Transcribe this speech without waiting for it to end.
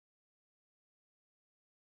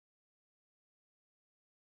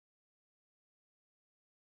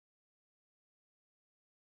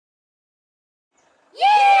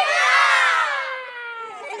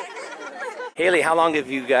Haley, how long have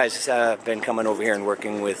you guys been coming over here and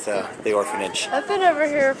working with the orphanage? I've been over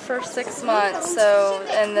here for 6 months,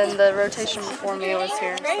 and then the rotation before me was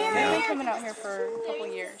here. So I've been coming out here for a couple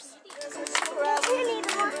years.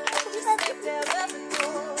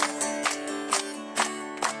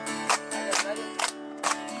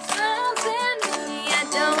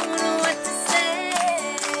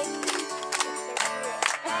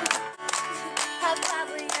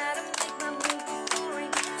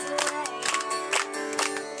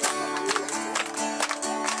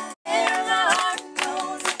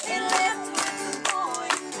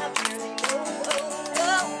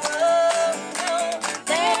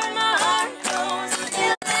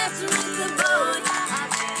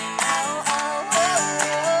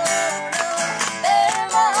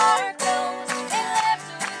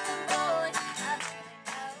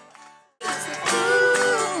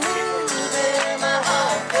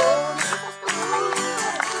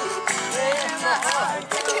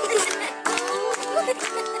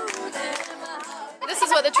 This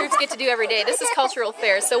is what the troops get to do every day. This is cultural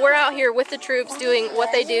affairs. So we're out here with the troops doing what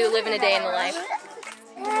they do, living a day in the life.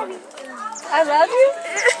 I love you.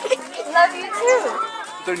 Love you too.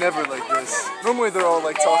 They're never like this. Normally they're all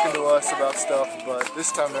like talking to us about stuff, but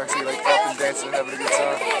this time they're actually like up and dancing and having a good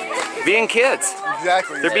time. Being kids.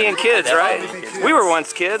 Exactly. They're being kids, right? Kids. We were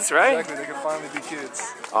once kids, right? Exactly, they can finally be kids.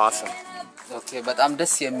 Awesome. Okay, but I'm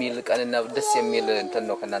ደስ የሚል ቀንና ደስ የሚል እንትን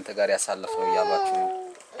ነው ከናንተ ጋር ያሳለፈው ያባችሁ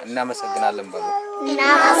እናመሰግናለን በሉ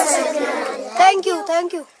Thank you, thank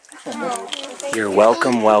you. You're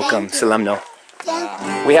welcome, welcome. Salamno.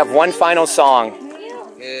 We have one final song.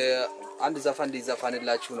 አንድ ዘፈን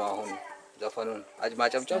ሊዘፈንላችሁ ነው አሁን ዘፈኑን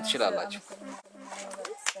አጅማጨብጨብ ትችላላችሁ